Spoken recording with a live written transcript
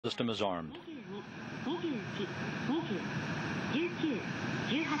System is armed.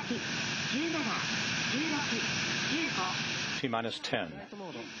 T-minus 10,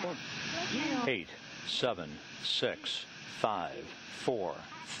 8, 7, 6, 5, 4,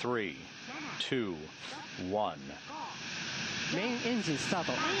 3, 2, 1. Main engine start.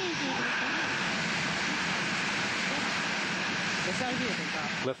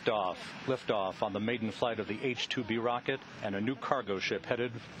 Liftoff on the maiden flight of the H-IIB rocket and a new cargo ship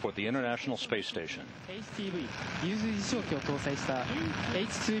headed for the International Space Station. HTV 有随時照機を搭載した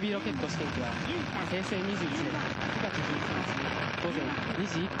H-IIB ロケット試験機は平成21年9月11日午前2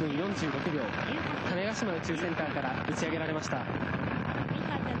時1分46秒種子島宇宙センターから打ち上げられました。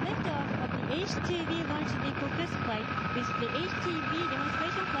H-IIB Launch vehicle test flight with the HTV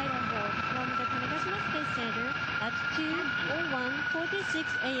demonstration flight on board from the Tanegashima Space Center at 2:01:46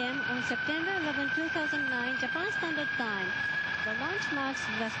 a.m. on September 11, 2009, Japan Standard Time. The launch marks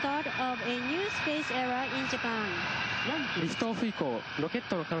the start of a new space era in Japan. リフトオフ以降、ロケッ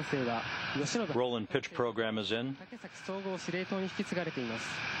トの管制は吉野 Roll and pitch program is in. 竹崎総合司令塔に引き継がれています。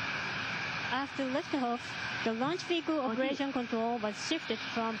After liftoff, the launch vehicle operation control was shifted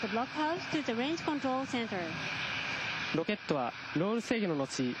from the blockhouse to the range control center. ロケットはロール制御の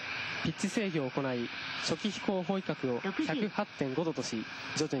後、ピッチ制御を行い、初期飛行方位角を 108.5 度とし、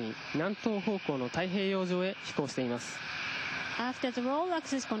徐々に南東方向の太平洋上へ飛行しています。After the roll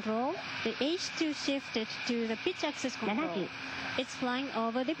axis control, the H2 shifted to the pitch axis control. It's flying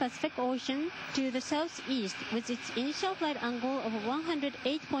over the Pacific Ocean to the southeast with its initial flight angle of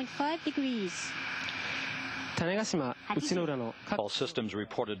 108.5 degrees. 種子島内之浦の All systems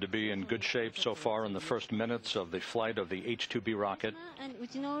reported to be in good shape so far in the first minutes of the flight of the H-IIB rocket. And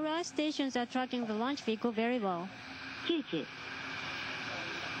Uchinoura stations are tracking the launch vehicle very well.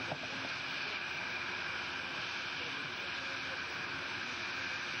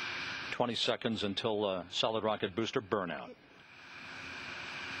 20 seconds until solid rocket booster burnout.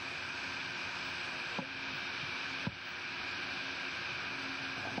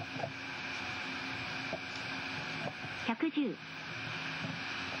 110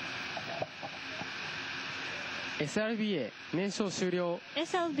 SRBA 燃焼終了。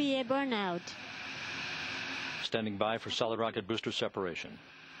 SLBA burnout. Standing by for solid rocket booster separation.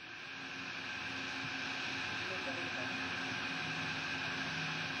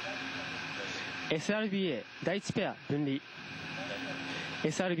 SRBA 第1ペア分離。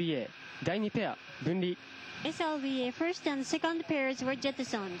SRBA 第2ペア分離。 SLBA first and second pairs were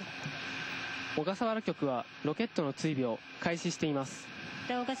jettisoned. 小笠原局はロケットの追尾を開始しています。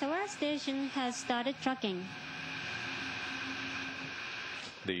The Ogasawara station has started tracking.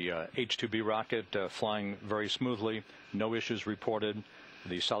 The H-IIB rocket flying very smoothly, no issues reported.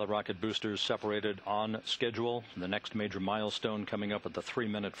 The solid rocket boosters separated on schedule. The next major milestone coming up at the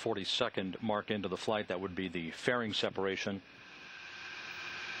 3-minute 40-second mark into the flight. That would be the fairing separation.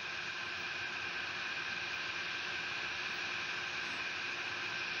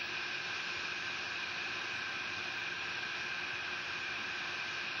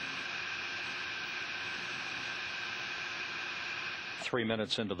 Three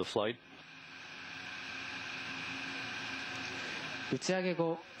minutes into the flight. 打ち上げ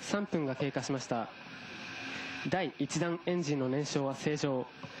後3分が経過しました。第1段エンジンの燃焼は正常。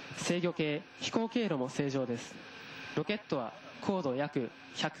制御系、飛行経路も正常です。ロケットは高度約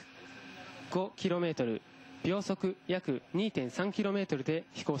 105km、秒速約 2.3km で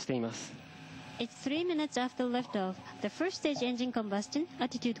飛行しています。It's 3 minutes after liftoff. The first stage engine combustion,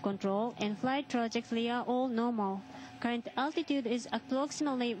 attitude control, and flight trajectory are all normal. Current altitude is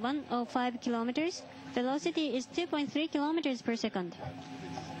approximately 105 kilometers. Velocity is 2.3 kilometers per second.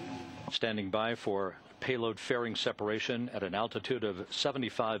 Standing by for payload fairing separation at an altitude of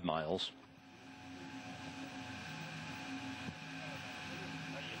 75 miles.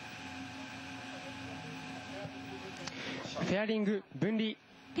 Fairing 分離。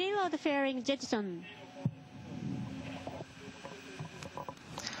 Payload fairing jettison.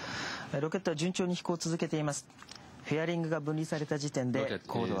 ロケットは順調に飛行を続けています。フェアリングが分離された時点で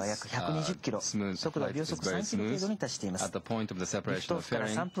高度は約120キロ、速度は秒速3キロ程度に達しています。リフトオフから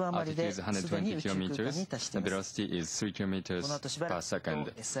3分余りですでに宇宙空間に達しています。この後しばらく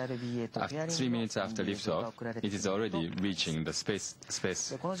SRBA とフェアリングのメールが送られていま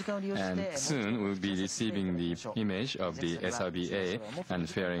す。この時間を利用して soon we'll be receiving the image of the SRBA and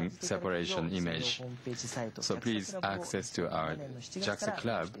fairing separation image. So please access to our JAXA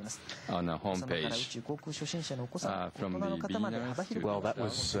Club on our homepage. From the beginners to well, that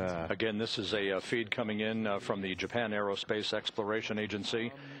was again. This is a feed coming in from the Japan Aerospace Exploration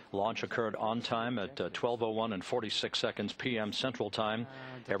Agency. Launch occurred on time at 12:01 and 46 seconds p.m. Central Time.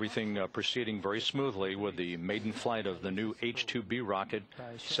 Everything proceeding very smoothly with the maiden flight of the new H-IIB rocket,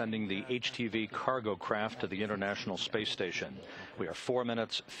 sending the HTV cargo craft to the International Space Station. We are 4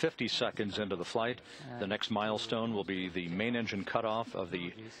 minutes, 50 seconds into the flight. The next milestone will be the main engine cutoff of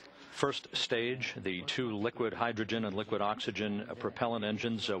the first stage. The two liquid hydrogen and liquid oxygen propellant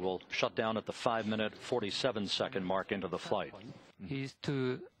engines will shut down at the 5-minute, 47-second mark into the flight. Is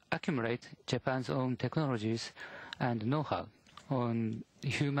to accumulate Japan's own technologies and know-how on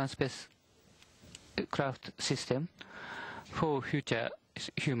human spacecraft system for future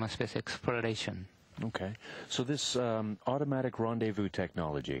human space exploration. Okay. So this automatic rendezvous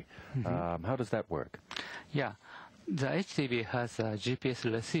technology, how does that work? Yeah. The HTV has a GPS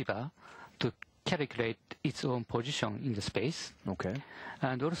receiver to calculate its own position in the space. Okay.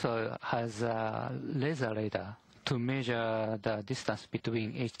 And also has a laser radar to measure the distance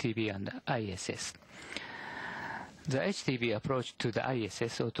between HTV and ISS. The HTV approach to the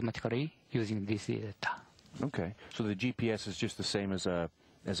ISS automatically using this data. Okay. So the GPS is just the same as a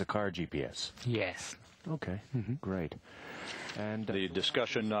car GPS? Yes. Okay. Great. And the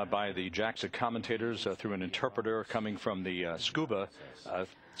discussion by the JAXA commentators through an interpreter coming from the Scuba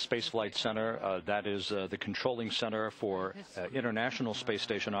Spaceflight Center, that is the controlling center for international space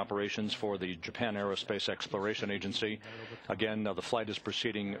station operations for the Japan Aerospace Exploration Agency. Again, the flight is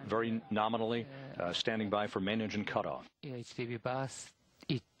proceeding very nominally, standing by for main engine cutoff. HTV bus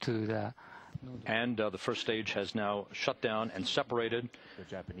it to the and the first stage has now shut down and separated. The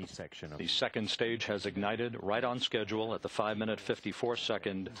Japanese section of the second stage has ignited right on schedule at the 5-minute,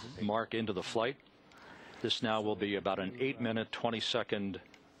 54-second mark into the flight. This now will be about an 8-minute, 20-second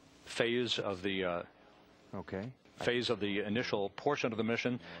phase of the initial portion of the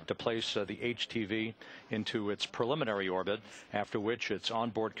mission to place the HTV into its preliminary orbit, after which its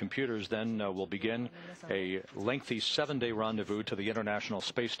onboard computers then will begin a lengthy 7-day rendezvous to the International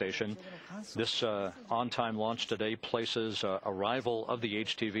Space Station. This on-time launch today places arrival of the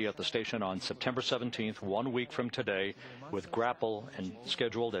HTV at the station on September 17th, 1 week from today, with grapple and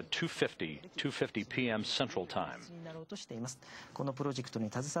scheduled at 2:50 p.m. Central Time. このプロジェクトに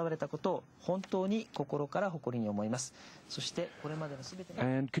携われたことを本当に心から誇りに思います。そしてこれまでのすべての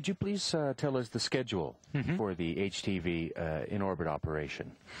And could you please tell us the schedule for the HTV in-orbit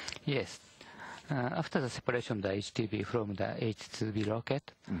operation? Yes. After the separation of the HTV from the H-IIB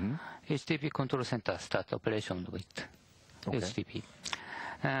rocket, HTV control center start operation with HTV.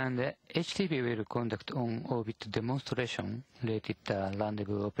 And HTV will conduct on-orbit demonstration related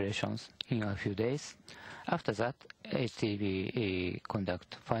rendezvous operations in a few days. After that, HTV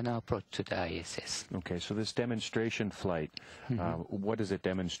conduct final approach to the ISS. Okay, so this demonstration flight, what is it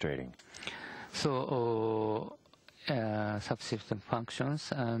demonstrating? So, subsystem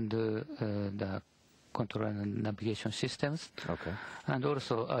functions and the control and navigation systems. Okay. And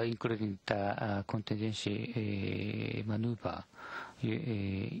also including the contingency maneuver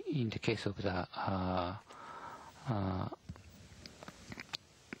in the case of the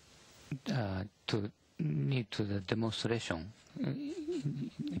to need to the demonstration.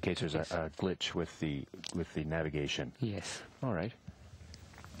 In case there's a glitch with the navigation. Yes. All right.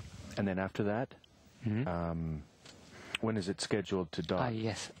 And then after that, when is it scheduled to dock?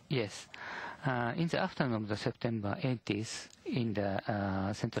 Yes. In the afternoon of the September 80th, in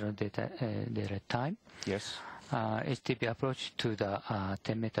the Central Daylight Time, yes, HTV approached to the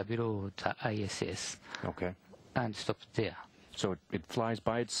 10 meters below the ISS. Okay. And stopped there. So it flies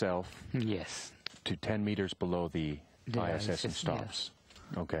by itself. Yes. To 10 meters below the ISS and stops.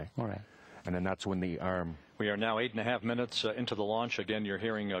 Yeah. Okay. All right. And then that's when the arm... We are now 8.5 minutes into the launch. Again, you're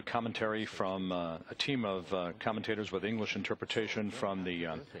hearing a commentary from a team of commentators with English interpretation from the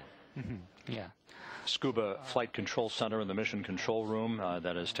Scuba Flight Control Center in the Mission Control Room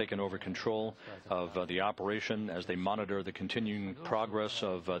that has taken over control of the operation as they monitor the continuing progress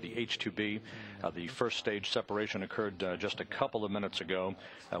of the H-IIB. The first stage separation occurred just a couple of minutes ago.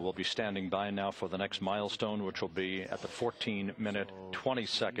 We'll be standing by now for the next milestone, which will be at the 14-minute,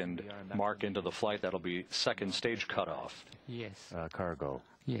 20-second mark into the flight. That'll be second stage cutoff. Yes. Cargo.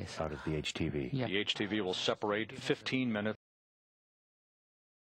 Yes. Out of the HTV. Yeah. The HTV will separate 15 minutes.